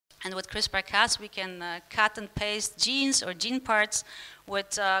And with CRISPR-Cas, we can cut and paste genes or gene parts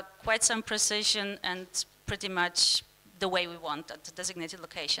with quite some precision and pretty much the way we want at the designated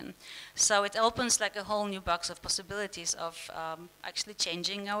location. So it opens like a whole new box of possibilities of actually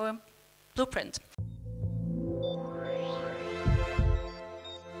changing our blueprint.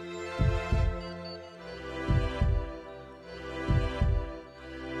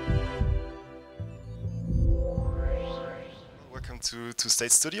 Welcome to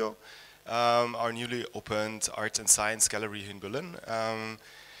State Studio, our newly opened art and science gallery here in Berlin.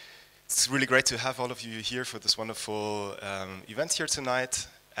 It's really great to have all of you here for this wonderful event here tonight,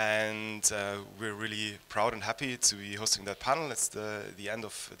 and we're really proud and happy to be hosting that panel. It's the end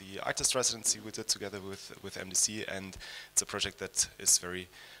of the artist residency we did together with MDC, and it's a project that is very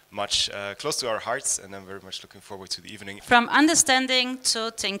much close to our hearts, and I'm very much looking forward to the evening. From understanding to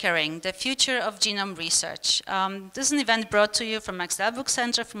tinkering, the future of genome research. This is an event brought to you from Max Delbrück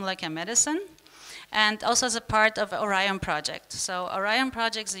Center for Molecular Medicine, and also as a part of the Orion project. So Orion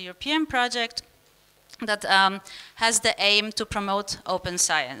project is a European project that has the aim to promote open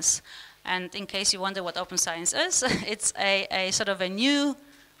science. And in case you wonder what open science is, it's a sort of a new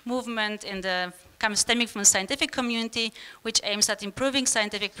movement in the stemming from the scientific community, which aims at improving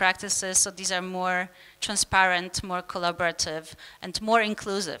scientific practices, so these are more transparent, more collaborative, and more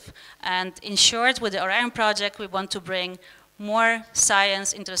inclusive. And in short, with the Orion project, we want to bring more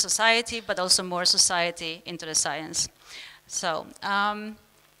science into the society, but also more society into the science. So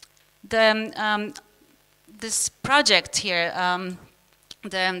this project here,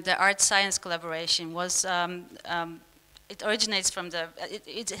 the art-science collaboration was it originates from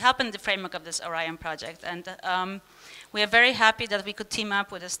it happened in the framework of this Orion project, and we are very happy that we could team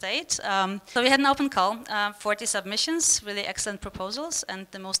up with the state. So we had an open call, 40 submissions, really excellent proposals, and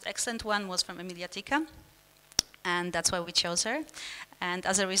the most excellent one was from Emilia Tica, and that's why we chose her. And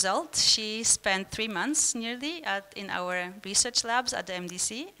as a result, she spent 3 months nearly in our research labs at the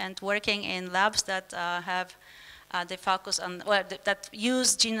MDC, and working in labs that they focus on, well, that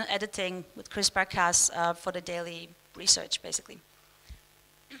use gene editing with CRISPR-Cas for the daily research, basically.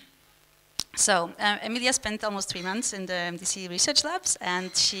 So Emilia spent almost 3 months in the MDC research labs,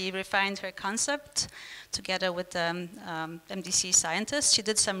 and she refined her concept together with MDC scientists. She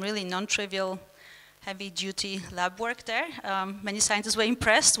did some really non-trivial, heavy-duty lab work there. Many scientists were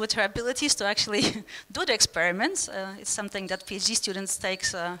impressed with her abilities to actually do the experiments. It's something that PhD students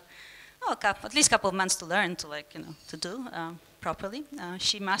takes at least a couple of months to learn, to do properly.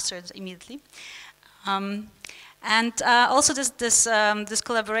 She mastered immediately. And also this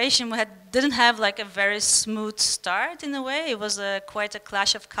collaboration didn't have like a very smooth start in a way. It was quite a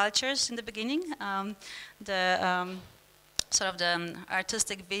clash of cultures in the beginning. Sort of the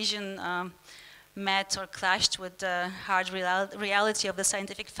artistic vision met or clashed with the hard reality of the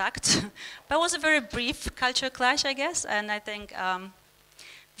scientific fact. But it was a very brief culture clash, I guess, and I think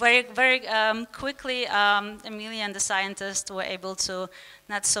very quickly, Emilia and the scientists were able to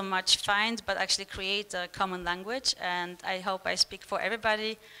not so much find, but actually create a common language. And I hope I speak for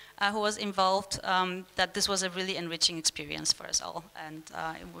everybody who was involved, that this was a really enriching experience for us all. And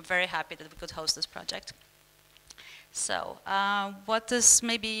we're very happy that we could host this project. So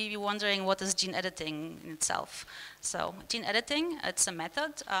maybe you're wondering, what is gene editing in itself? So gene editing, it's a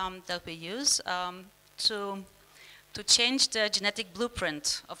method that we use to change the genetic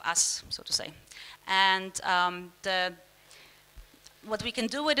blueprint of us, so to say. And what we can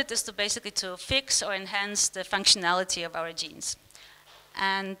do with it is to fix or enhance the functionality of our genes.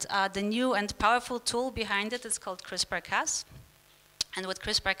 And the new and powerful tool behind it is called CRISPR-Cas. And with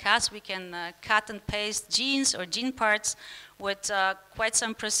CRISPR-Cas, we can cut and paste genes or gene parts with quite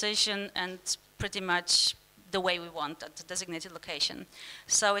some precision and pretty much the way we want at the designated location.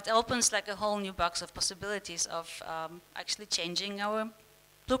 So it opens like a whole new box of possibilities of actually changing our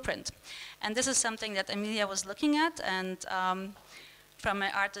blueprint. And this is something that Emilia was looking at, and from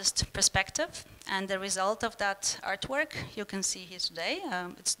an artist perspective. And the result of that artwork you can see here today.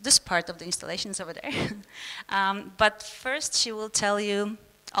 It's this part of the installation is over there. But first she will tell you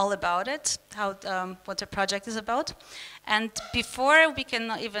all about it, what the project is about. And before we can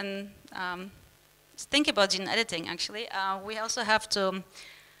even think about gene editing, actually, we also have to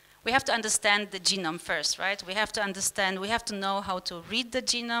understand the genome first, right? We have to know how to read the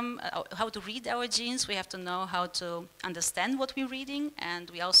genome, how to read our genes. We have to know how to understand what we're reading,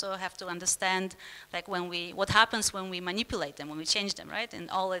 and we also have to understand, like, what happens when we manipulate them, when we change them, right? And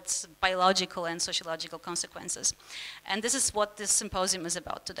all its biological and sociological consequences. And this is what this symposium is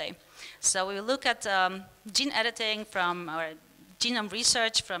about today. So we will look at gene editing from our genome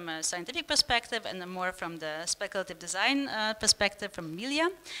research from a scientific perspective and more from the speculative design perspective from Emilia.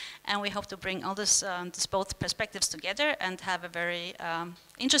 And we hope to bring all this both perspectives together and have a very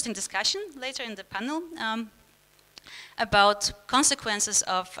interesting discussion later in the panel about consequences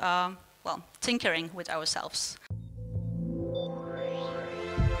of well, tinkering with ourselves.